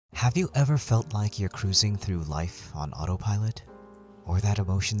Have you ever felt like you're cruising through life on autopilot? Or that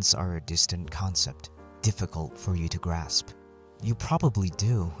emotions are a distant concept, difficult for you to grasp? You probably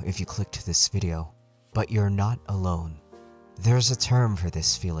do if you clicked this video, but you're not alone. There's a term for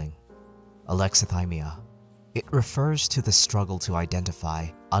this feeling: alexithymia. It refers to the struggle to identify,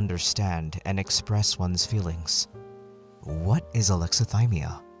 understand, and express one's feelings. What is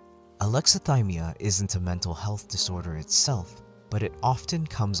alexithymia? Alexithymia isn't a mental health disorder itself, but it often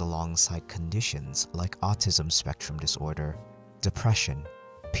comes alongside conditions like autism spectrum disorder, depression,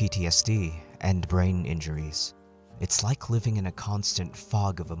 PTSD, and brain injuries. It's like living in a constant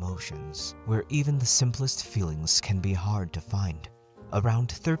fog of emotions, where even the simplest feelings can be hard to find. Around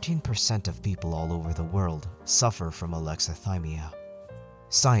 13% of people all over the world suffer from alexithymia.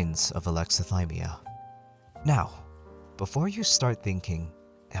 Signs of alexithymia. Now, before you start thinking,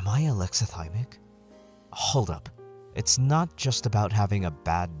 am I alexithymic? Hold up. It's not just about having a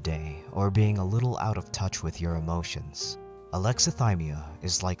bad day or being a little out of touch with your emotions. Alexithymia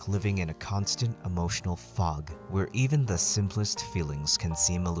is like living in a constant emotional fog where even the simplest feelings can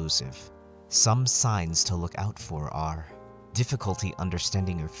seem elusive. Some signs to look out for are difficulty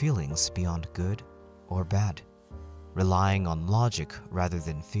understanding your feelings beyond good or bad, relying on logic rather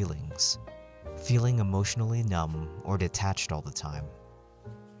than feelings, feeling emotionally numb or detached all the time,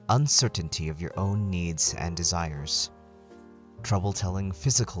 uncertainty of your own needs and desires, trouble telling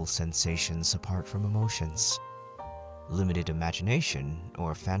physical sensations apart from emotions, limited imagination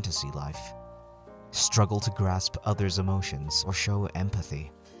or fantasy life, struggle to grasp others' emotions or show empathy,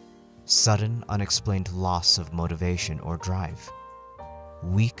 sudden unexplained loss of motivation or drive,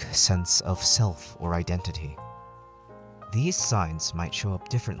 weak sense of self or identity. These signs might show up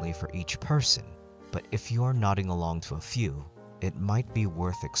differently for each person, but if you're nodding along to a few, it might be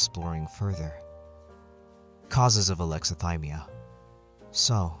worth exploring further. Causes of alexithymia.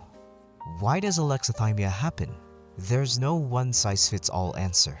 So, why does alexithymia happen? There's no one-size-fits-all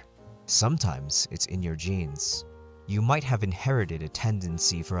answer. Sometimes it's in your genes. You might have inherited a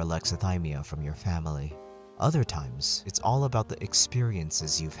tendency for alexithymia from your family. Other times, it's all about the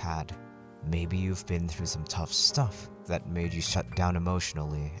experiences you've had. Maybe you've been through some tough stuff that made you shut down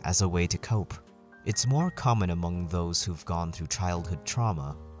emotionally as a way to cope. It's more common among those who've gone through childhood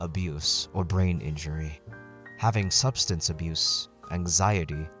trauma, abuse, or brain injury. Having substance abuse,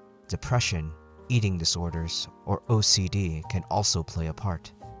 anxiety, depression, eating disorders, or OCD can also play a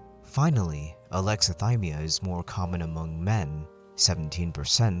part. Finally, alexithymia is more common among men,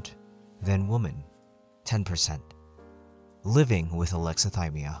 17%, than women, 10%. Living with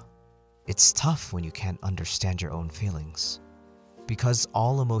alexithymia. It's tough when you can't understand your own feelings. Because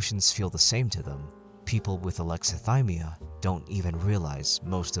all emotions feel the same to them, people with alexithymia don't even realize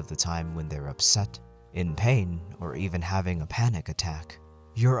most of the time when they're upset, in pain, or even having a panic attack.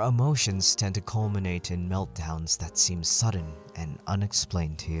 Your emotions tend to culminate in meltdowns that seem sudden and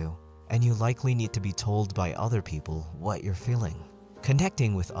unexplained to you, and you likely need to be told by other people what you're feeling.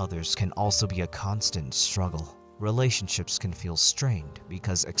 Connecting with others can also be a constant struggle. Relationships can feel strained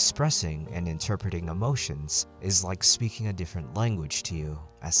because expressing and interpreting emotions is like speaking a different language to you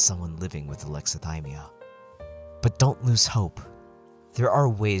as someone living with alexithymia. But don't lose hope. There are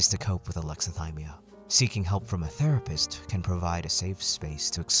ways to cope with alexithymia. Seeking help from a therapist can provide a safe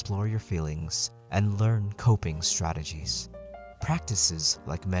space to explore your feelings and learn coping strategies. Practices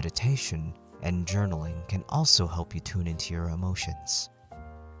like meditation and journaling can also help you tune into your emotions.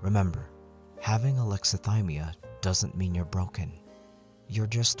 Remember, having alexithymia doesn't mean you're broken. You're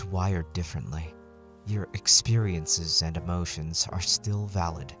just wired differently. Your experiences and emotions are still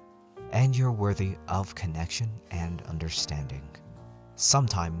valid, and you're worthy of connection and understanding.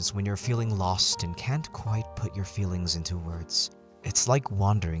 Sometimes when you're feeling lost and can't quite put your feelings into words, it's like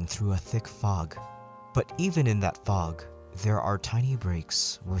wandering through a thick fog. But even in that fog, there are tiny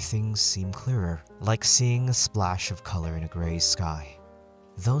breaks where things seem clearer, like seeing a splash of color in a gray sky.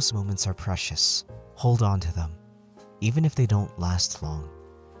 Those moments are precious. Hold on to them, even if they don't last long,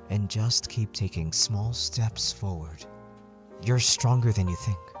 and just keep taking small steps forward. You're stronger than you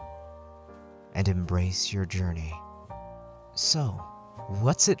think, and embrace your journey. So,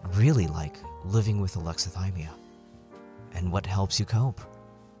 what's it really like living with alexithymia? And what helps you cope?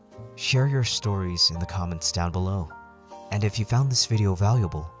 Share your stories in the comments down below. And if you found this video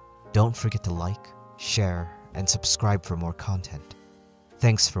valuable, don't forget to like, share, and subscribe for more content.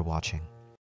 Thanks for watching.